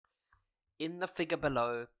in the figure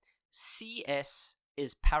below, CS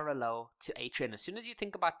is parallel to HN. As soon as you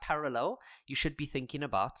think about parallel, you should be thinking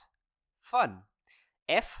about fun.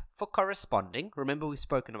 F for corresponding. Remember, we've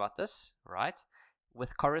spoken about this, right?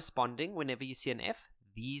 With corresponding, whenever you see an F,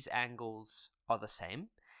 these angles are the same.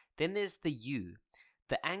 Then there's the U.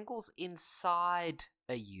 The angles inside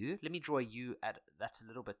a U, let me draw a U that's a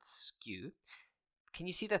little bit skew. Can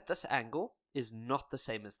you see that this angle is not the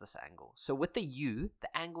same as this angle? So with the U,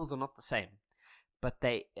 the angles are not the same, but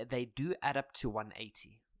they do add up to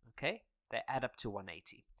 180, okay? They add up to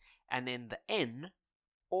 180. And then the N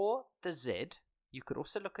or the Z, you could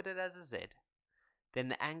also look at it as a Z. Then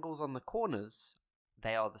the angles on the corners,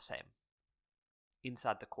 they are the same.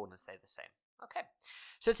 Inside the corners, they're the same. Okay,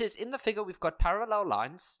 so it says in the figure we've got parallel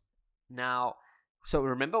lines. Now, so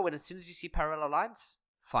remember, when as soon as you see parallel lines,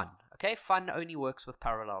 fun. Okay, fun only works with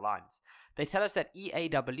parallel lines. They tell us that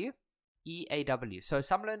EAW. So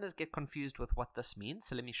some learners get confused with what this means.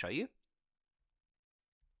 So let me show you.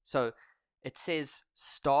 So it says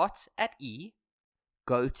start at E,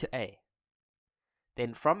 go to A.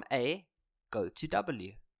 Then from A, go to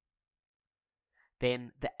W.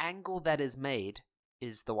 Then the angle that is made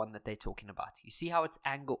is the one that they're talking about. You see how it's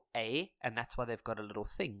angle A, and that's why they've got a little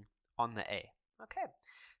thing on the A. Okay,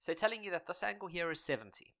 so telling you that this angle here is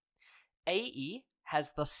 70. AE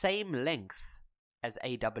has the same length as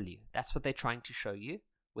AW. That's what they're trying to show you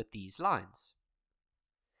with these lines.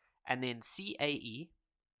 And then CAE,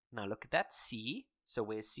 now look at that, C, so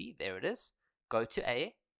where's C? There it is. Go to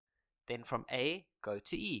A, then from A, go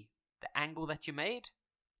to E. The angle that you made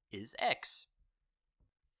is X.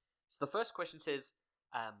 So the first question says,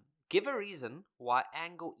 give a reason why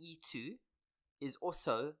angle E2 is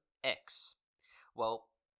also X. Well,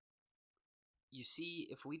 you see,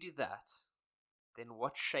 if we do that, then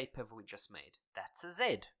what shape have we just made? That's a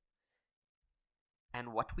Z.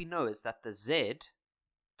 And what we know is that the Z,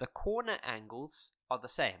 the corner angles are the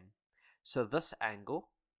same. So this angle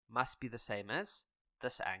must be the same as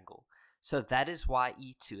this angle. So that is why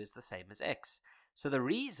E2 is the same as X. So the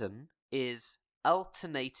reason is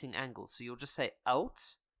alternating angles. So you'll just say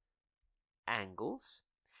alt angles,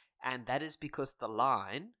 and that is because the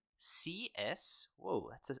line CS,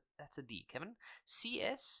 whoa, that's a D, Kevin.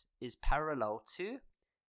 CS is parallel to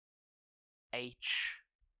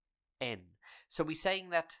HN. So we're saying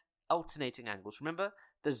that alternating angles. Remember,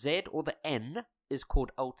 the Z or the N is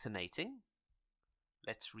called alternating.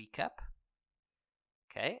 Let's recap.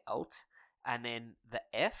 Okay, alt. And then the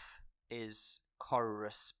F is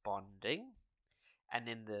corresponding. And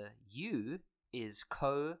then the U is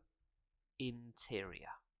co-interior,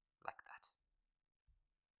 like that.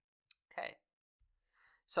 Okay.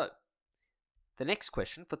 So, the next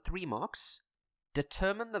question for 3 marks,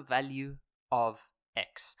 determine the value of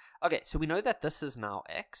X. Okay, so we know that this is now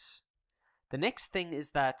X. The next thing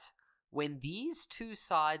is that when these two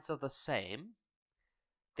sides are the same,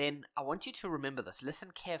 then I want you to remember this.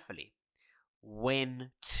 Listen carefully.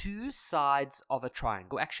 When two sides of a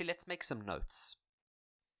triangle, actually let's make some notes.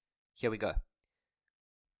 Here we go.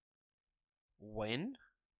 When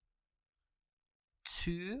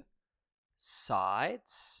two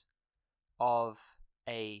sides of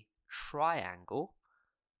a triangle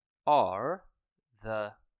are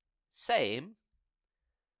the same,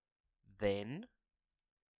 then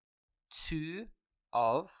two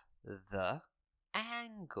of the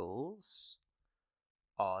angles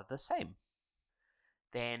are the same.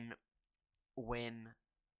 Then when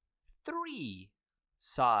 3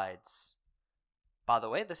 sides, by the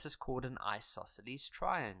way, this is called an isosceles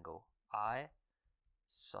triangle.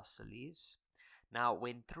 Isosceles. Now,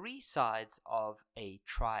 when 3 sides of a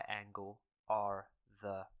triangle are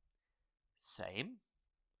the same,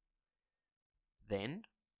 then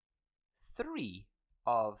 3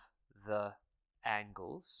 of the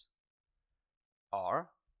angles are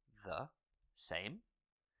the same,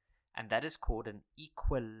 and that is called an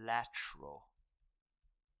equilateral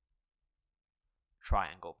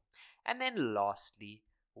triangle. And then lastly,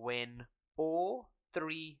 when all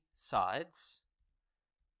 3 sides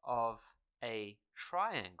of a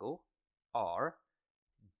triangle are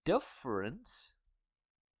different,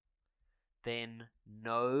 then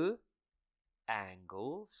no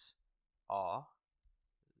angles are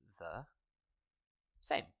the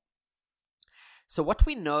same. So what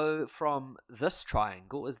we know from this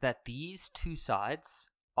triangle is that these 2 sides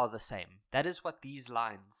are the same. That is what these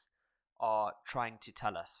lines are trying to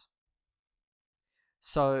tell us.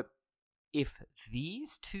 So if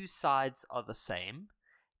these 2 sides are the same,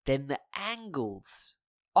 then the angles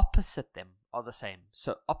opposite them are the same.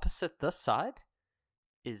 So opposite this side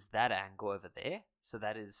is that angle over there. So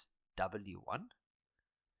that is W1.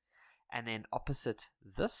 And then opposite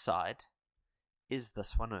this side is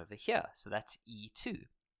this one over here. So that's E2.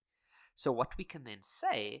 So what we can then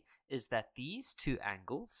say is that these two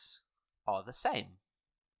angles are the same.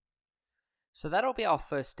 So that'll be our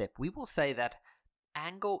first step. We will say that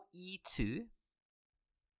angle E2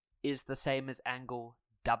 is the same as angle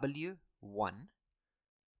W1.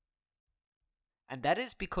 And that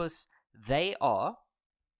is because they are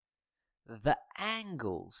the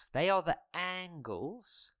angles. They are the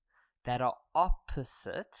angles that are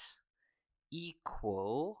opposite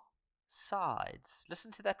equal sides.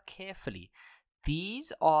 Listen to that carefully.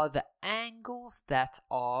 These are the angles that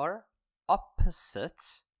are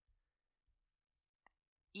opposite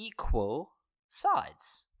equal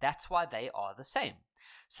sides. That's why they are the same.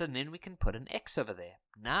 So then we can put an X over there.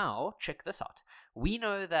 Now, check this out. We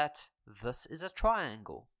know that this is a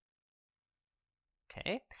triangle.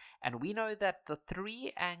 Okay, and we know that the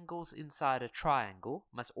three angles inside a triangle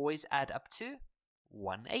must always add up to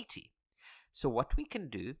 180. So what we can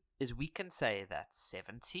do is we can say that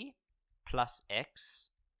 70 plus x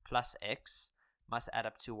must add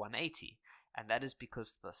up to 180. And that is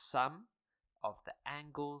because the sum of the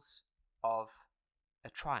angles of a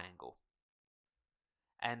triangle.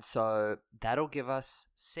 And so that'll give us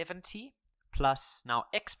 70 plus, now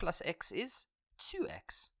x plus x is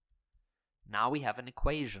 2x. Now we have an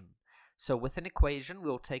equation. So with an equation,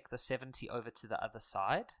 we'll take the 70 over to the other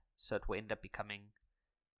side. So it will end up becoming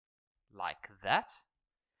like that.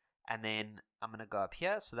 And then I'm going to go up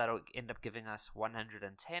here. So that'll end up giving us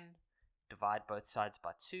 110. Divide both sides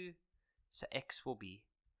by 2. So x will be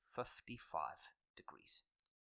 55 degrees.